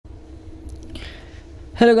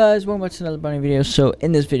Hello guys, welcome back to another brand new video. So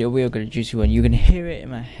in this video we are going to juicy one. You can hear it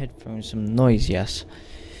in my headphones, some noise, yes.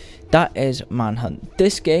 That is Manhunt.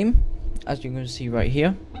 This game, as you're going to see right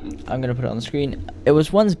here, I'm going to put it on the screen. It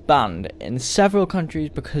was once banned in several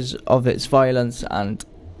countries because of its violence and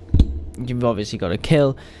you've obviously got to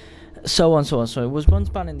kill, so on. So it was once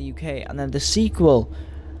banned in the UK, and then the sequel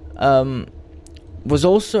was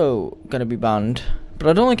also going to be banned. But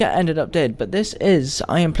I don't think it ended up dead. But this is,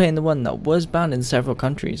 I am playing the one that was banned in several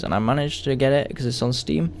countries, and I managed to get it because it's on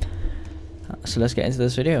Steam. So let's get into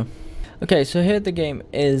this video. Okay, so here the game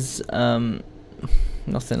is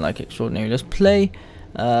nothing like extraordinary. Let's play.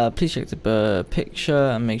 Please check the picture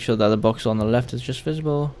and make sure that the box on the left is just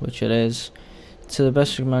visible, which it is. To the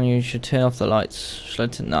best of your menu, you should turn off the lights.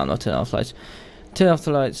 No, not turn off the lights. Turn off the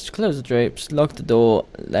lights, close the drapes, lock the door,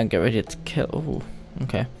 then get ready to kill. Ooh,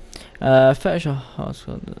 okay. Fetish or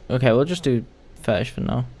hardcore? Okay, we'll just do fetish for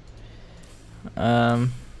now.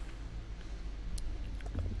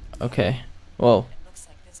 Okay. Whoa. It looks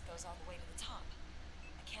like this goes all the way to the top.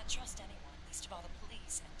 I can't trust anyone, least of all the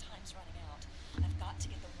police, and time's running out. I've got to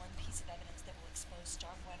get the one piece of evidence that will expose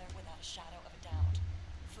Starkweather without a shadow of a doubt.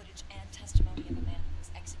 Footage and testimony of a man who was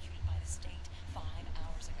executed by the state 5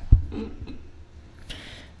 hours ago.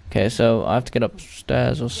 Okay, so I have to get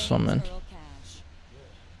upstairs or something.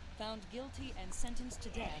 Found guilty and sentenced to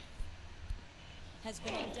death, has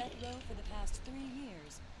been on death row for the past 3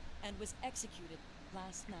 years, and was executed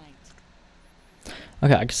last night.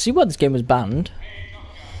 Okay, I can see why this game was banned.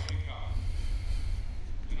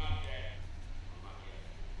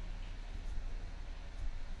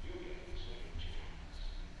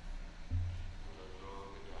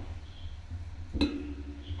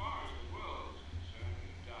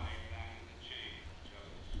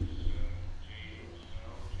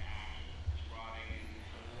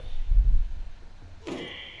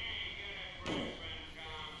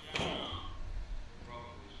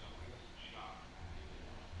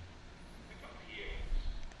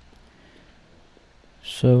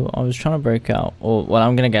 So I was trying to break out, or well,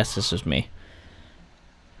 I'm gonna guess this was me.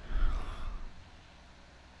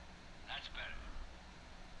 That's better.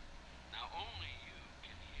 Now only you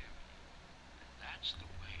can hear me. And that's the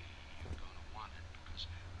way you're gonna want it, because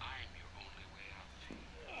I'm your only way out of here.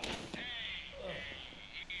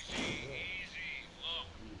 Hey, easy, look.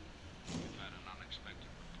 We've had an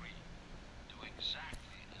unexpected reprieve. Do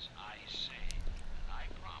exactly as I say, and I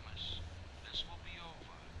promise this will be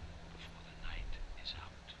over before the night is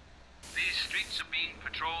out. These streets are being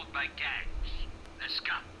patrolled by gangs. They're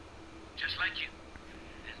scum, just like you.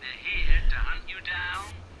 And they're here to hunt you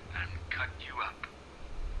down and cut you up.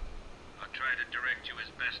 I'll try to direct you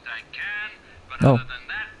as best I can, but other than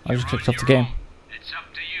that, I just you're clicked on off the your game. own. It's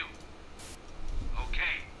up to you.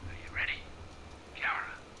 Okay, are you ready?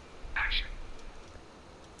 Camera, action.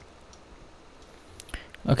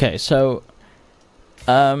 Okay, so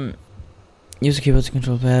use the keyboard to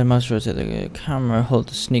control the head, mouse rotate the camera, hold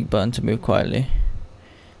the sneak button to move quietly.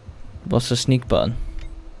 What's the sneak button?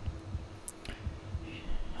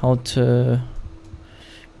 Hold to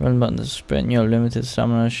run button to sprint. You're limited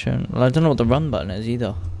stamina shown. Well, I don't know what the run button is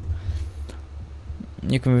either.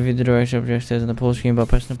 You can review the direction of objectives on the pause screen by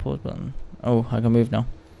pressing the pause button. Oh, I can move now.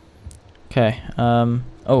 Okay.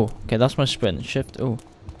 Oh, okay. That's my sprint. Shift. Oh,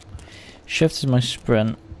 shift is my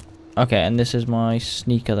sprint. Okay, and this is my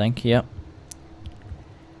sneak, I think. Yep.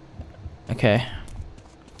 Okay.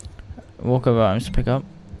 Walk over items to pick up.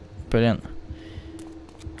 Brilliant.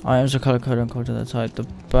 Items are color coded and called to the type. The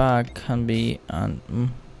bag can be and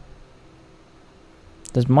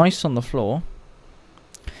there's mice on the floor.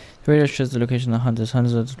 The radio shows the location of the hunters.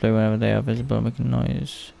 Hunters are displayed whenever they are visible, making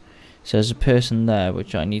noise. So there's a person there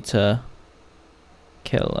which I need to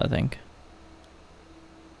kill, I think.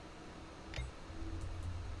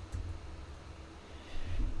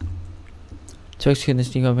 To execute the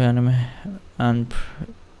sneak up behind him and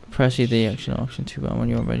press the action option 2 button when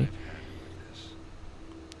you're ready.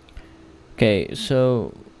 Okay,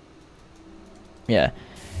 so yeah.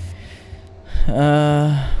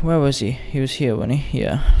 Where was he? He was here, wasn't he?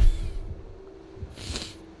 Yeah.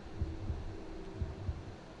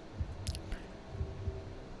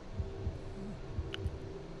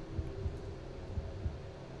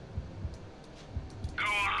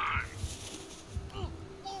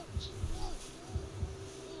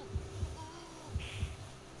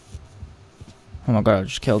 Oh my god, I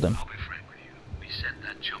just killed him.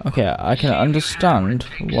 Okay, I can understand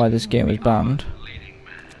why this game was banned.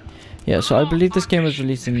 Yeah, so I believe this game was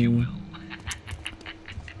released in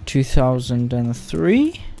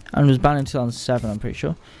 2003 and was banned in 2007, I'm pretty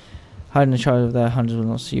sure. Hide in the shadow of their hunters will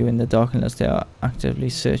not see you in the dark unless they are actively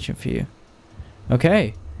searching for you.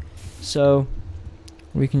 Okay, so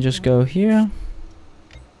we can just go here.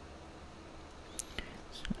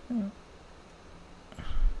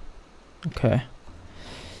 Okay.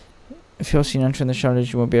 If you're seen entering the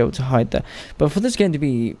shadows, you won't be able to hide there. But for this game to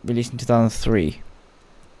be released in 2003.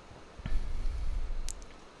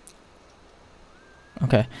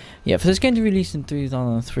 Okay. Yeah, for this game to be released in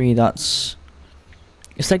 2003, it's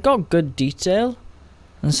like got good detail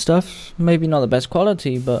and stuff. Maybe not the best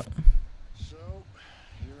quality, but... So,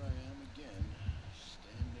 here I am again,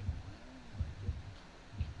 standing around like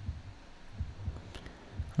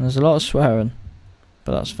a... And there's a lot of swearing,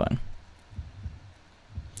 but that's fine.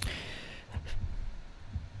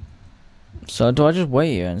 So do I just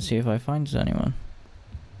wait here and see if I find anyone?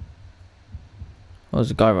 Oh,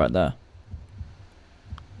 there's a guy right there.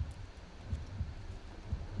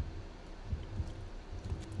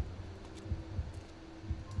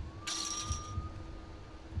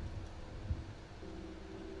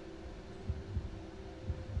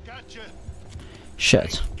 Gotcha!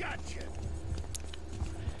 Shit. Gotcha!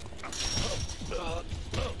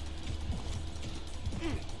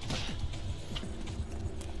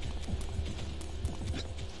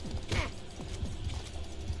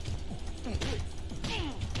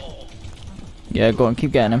 Yeah, go on,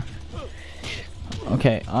 keep getting him.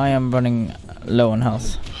 Okay, I am running low on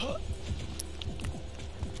health.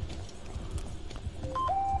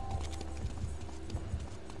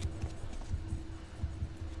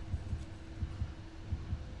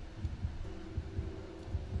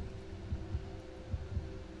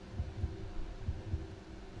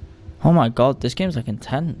 Oh my god, this game's like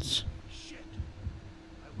intense. Shit!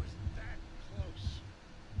 I was that close.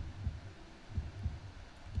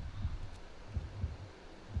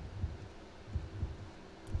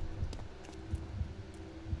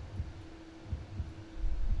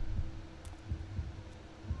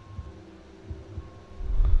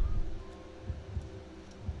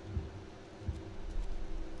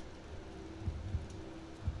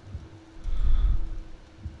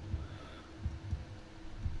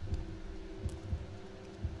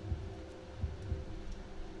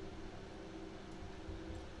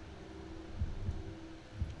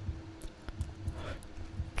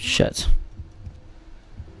 Shit.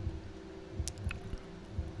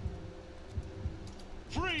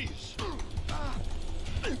 Freeze!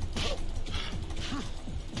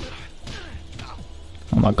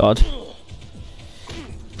 Oh my god.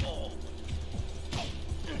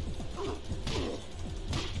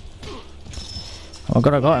 Oh my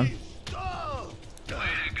god, I got him. Way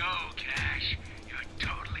to go, Cash. You're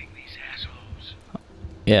totaling these assholes.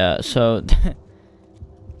 Yeah, so...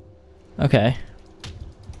 okay.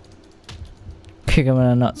 Kick him in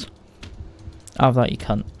the nuts. Have that, you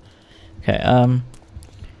cunt. Okay,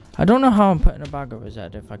 I don't know how I'm putting a bag over his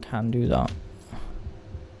head, if I can do that.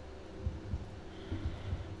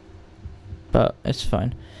 But, it's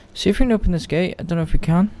fine. See if we can open this gate. I don't know if we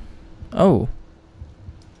can. Oh.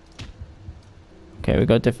 Okay, we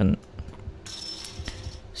got a different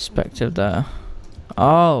perspective there.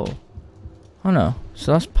 Oh. Oh no.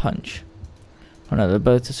 So that's punch. Oh no, they're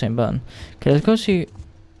both the same button. Okay, let's go see.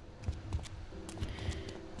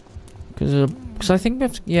 Because I think we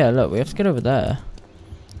have to, yeah, look, we have to get over there.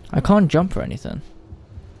 I can't jump or anything.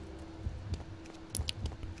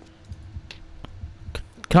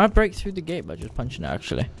 Can I break through the gate by just punching it,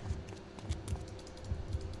 actually?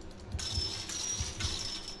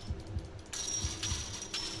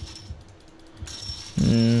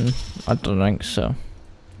 I don't think so.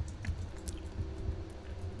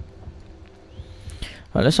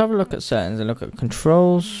 Right, let's have a look at settings and look at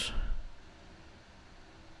controls.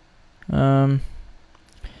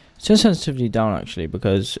 Turn sensitivity down actually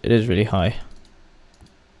because it is really high.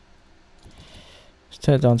 Let's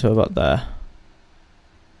turn it down to about there.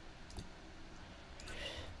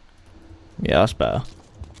 Yeah, that's better.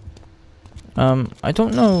 I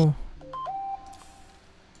don't know.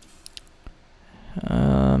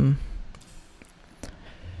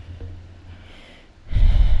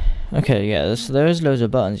 Okay, yeah, so there is loads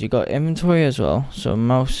of buttons. You got inventory as well, so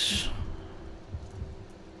mouse.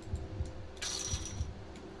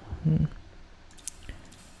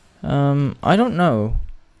 I don't know.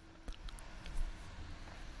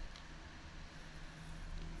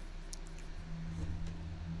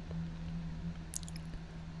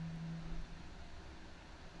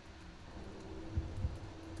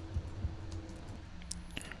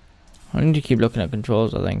 I need to keep looking at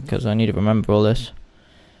controls, I think, because I need to remember all this.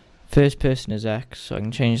 First person is X, so I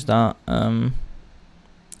can change that.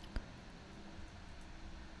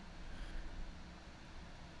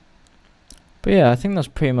 But yeah, I think that's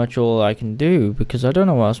pretty much all I can do, because I don't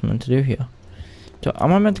know what else I'm meant to do here. So,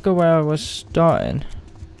 am I meant to go where I was starting?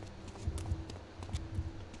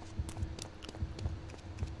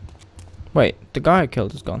 Wait, the guy I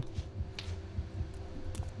killed is gone.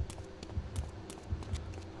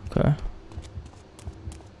 Okay.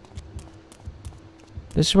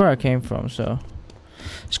 This is where I came from, so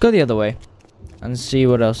let's go the other way and see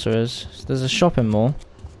what else there is. So there's a shopping mall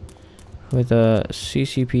with a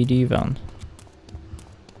CCPD van.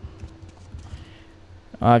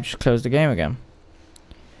 I've just closed the game again.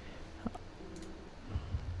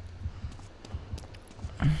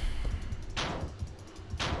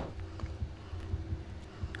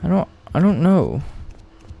 I don't know.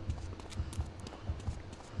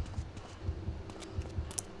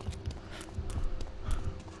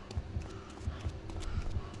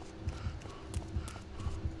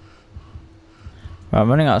 Right, I'm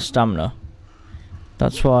running out of stamina.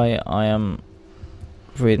 That's why I am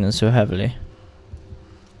breathing so heavily.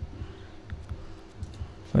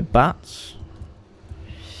 With bats?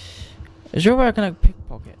 Is there a way I can like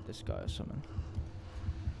pickpocket this guy or something?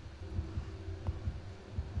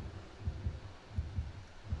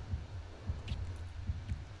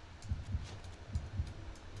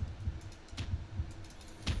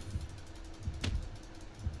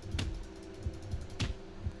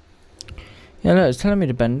 Yeah, look, it's telling me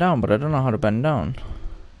to bend down, but I don't know how to bend down.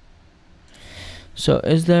 So,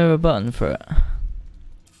 is there a button for it?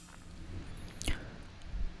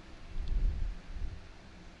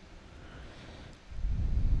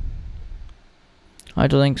 I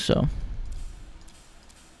don't think so.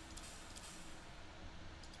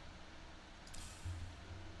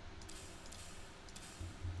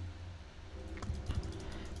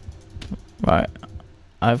 Right,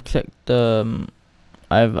 I've clicked the...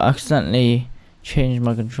 I've accidentally changed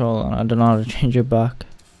my control and I don't know how to change it back.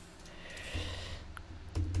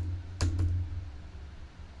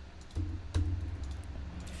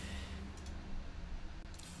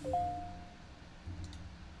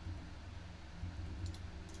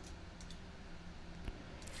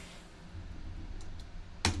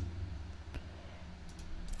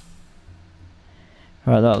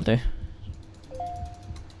 Right, that'll do.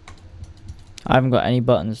 I haven't got any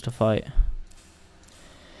buttons to fight.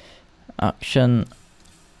 Action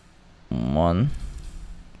 1.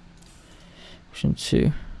 Action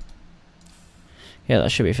 2. Yeah,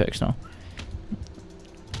 that should be fixed now.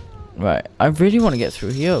 Right, I really want to get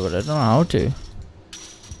through here, but I don't know how to.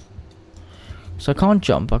 So I can't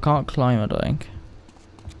jump, I can't climb, I don't think.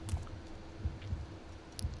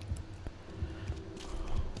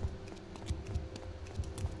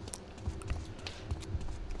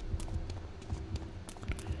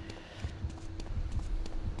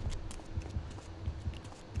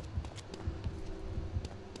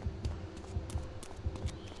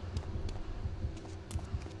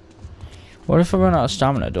 What if I run out of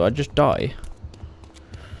stamina? Do I just die?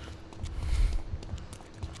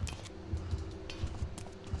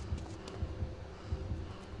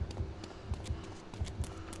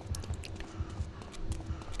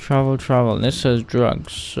 Travel. This says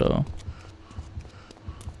drugs, so...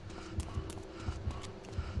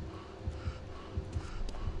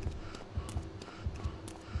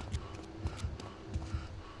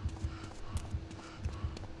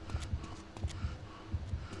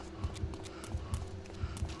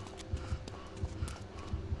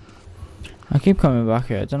 I keep coming back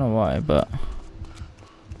here, I don't know why, but...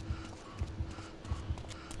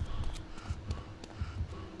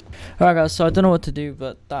 Alright guys, so I don't know what to do,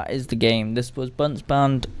 but that is the game. This was once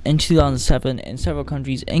banned in 2007 in several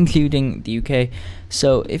countries, including the UK.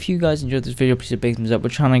 So if you guys enjoyed this video, please hit a big thumbs up. We're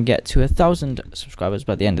trying to get to 1,000 subscribers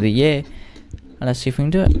by the end of the year. And let's see if we can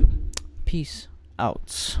do it. Peace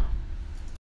out.